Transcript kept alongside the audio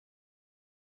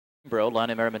Bro,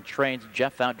 Lonnie Merriman trains,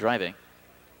 Jeff out driving.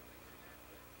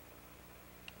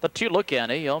 The 2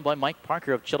 Look-Annie, owned by Mike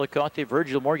Parker of Chillicothe.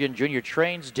 Virgil Morgan Jr.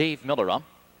 trains, Dave Miller on.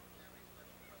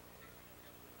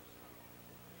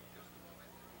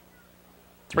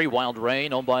 Three Wild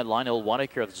Rain, owned by Lionel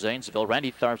Wanacre of Zanesville.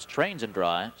 Randy Tharps trains and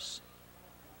drives.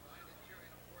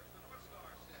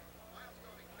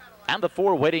 And the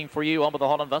 4 Waiting for You, owned by the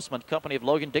Hall Investment Company of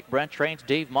Logan. Dick Brandt trains,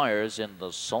 Dave Myers in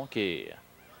the sulky.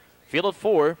 Field of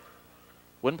 4.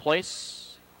 Win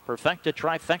place, perfecta,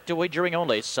 trifecta, wagering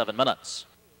only 7 minutes.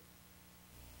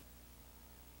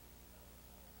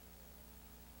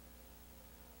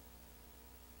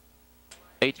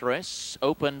 Eighth race,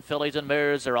 Open Fillies and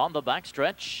Mares are on the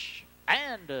backstretch,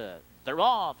 and they're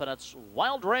off, and it's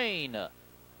Wild Rain. The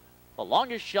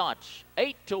longest shot,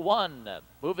 8-1,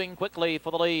 moving quickly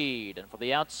for the lead. And from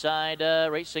the outside,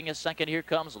 racing a second, here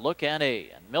comes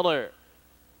Look-Annie and Miller.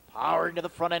 Powering to the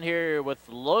front end here with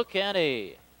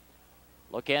Look-Annie.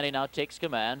 Look-Annie now takes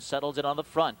command, settles it on the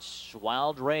front.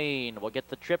 Wild Rain will get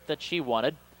the trip that she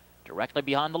wanted, directly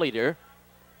behind the leader.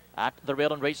 At the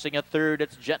rail and racing a third,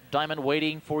 it's Jet Diamond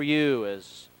Waiting for You.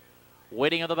 Is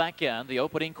waiting on the back end. The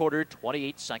opening quarter,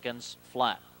 28 seconds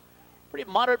flat.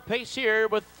 Pretty moderate pace here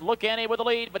with Look-Annie with the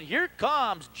lead, but here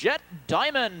comes Jet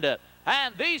Diamond.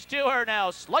 And these two are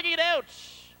now slugging it out.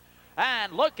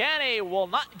 And Look-Annie will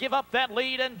not give up that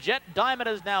lead, and Jet Diamond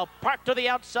is now parked to the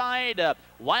outside.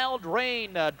 Wild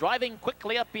Rain driving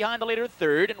quickly up behind the leader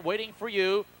third, and Waiting for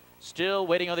You still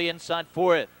waiting on the inside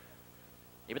fourth.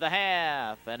 Even the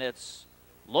half, and it's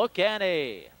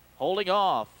Look-Annie holding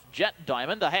off Jet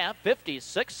Diamond. The half,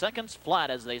 56 seconds flat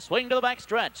as they swing to the back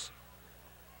stretch.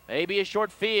 Maybe a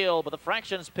short field, but the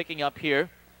fraction's picking up here.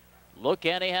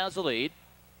 Look-Annie has the lead.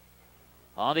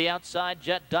 On the outside,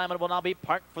 Jet Diamond will now be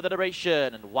parked for the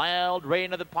duration. And Wild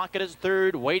Rain in the pocket is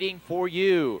third, Waiting for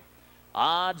You.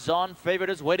 Odds-on favorite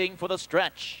is waiting for the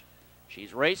stretch.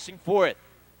 She's racing fourth.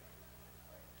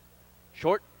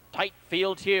 Short, tight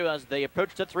field here as they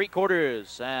approach the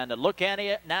 3/4. And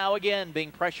Look-Annie now again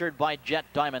being pressured by Jet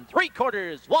Diamond.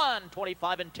 3/4,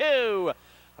 1:25 and 2.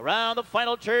 Around the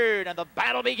final turn, and the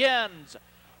battle begins.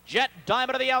 Jet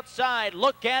Diamond on the outside,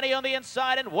 Look-Annie on the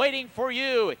inside, and Waiting for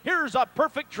You. Here's a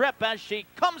perfect trip as she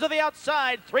comes to the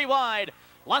outside, 3 wide.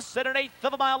 Less than 1/8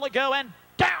 of a mile to go, and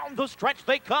down the stretch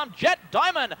they come. Jet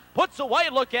Diamond puts away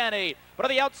Look-Annie, but on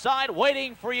the outside,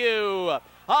 Waiting for You.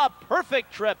 A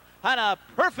perfect trip and a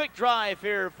perfect drive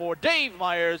here for Dave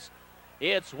Myers.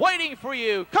 It's Waiting for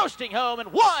You, coasting home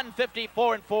in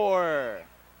 1:54 and 4.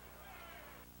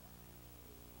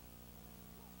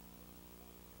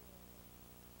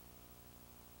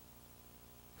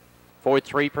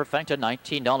 Four-three perfecta,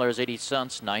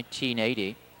 $19.80,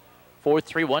 $19.80.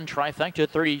 4-3-1 trifecta,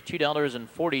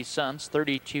 $32.40,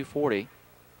 $32.40.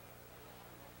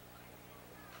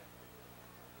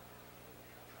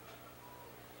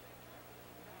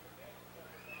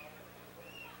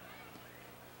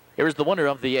 Here's the winner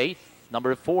of the 8th,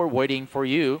 number 4, Waiting for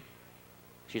You.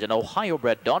 She's an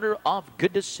Ohio-bred daughter of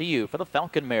Good to See You for the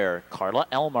Falcon mare, Carla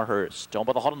Elmerhurst, owned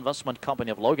by the Hall Investment Company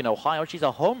of Logan, Ohio. She's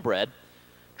a homebred,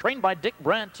 trained by Dick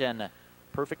Brandt and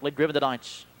perfectly driven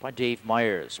tonight by Dave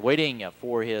Myers. Waiting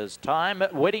for his time,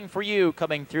 Waiting for You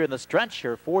coming through in the stretch,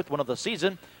 her 4th one of the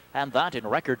season, and that in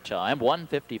record time,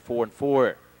 1:54 and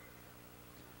 4.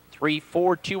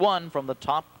 3-4-2-1 from the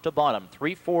top to bottom,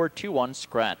 3-4-2-1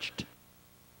 scratched.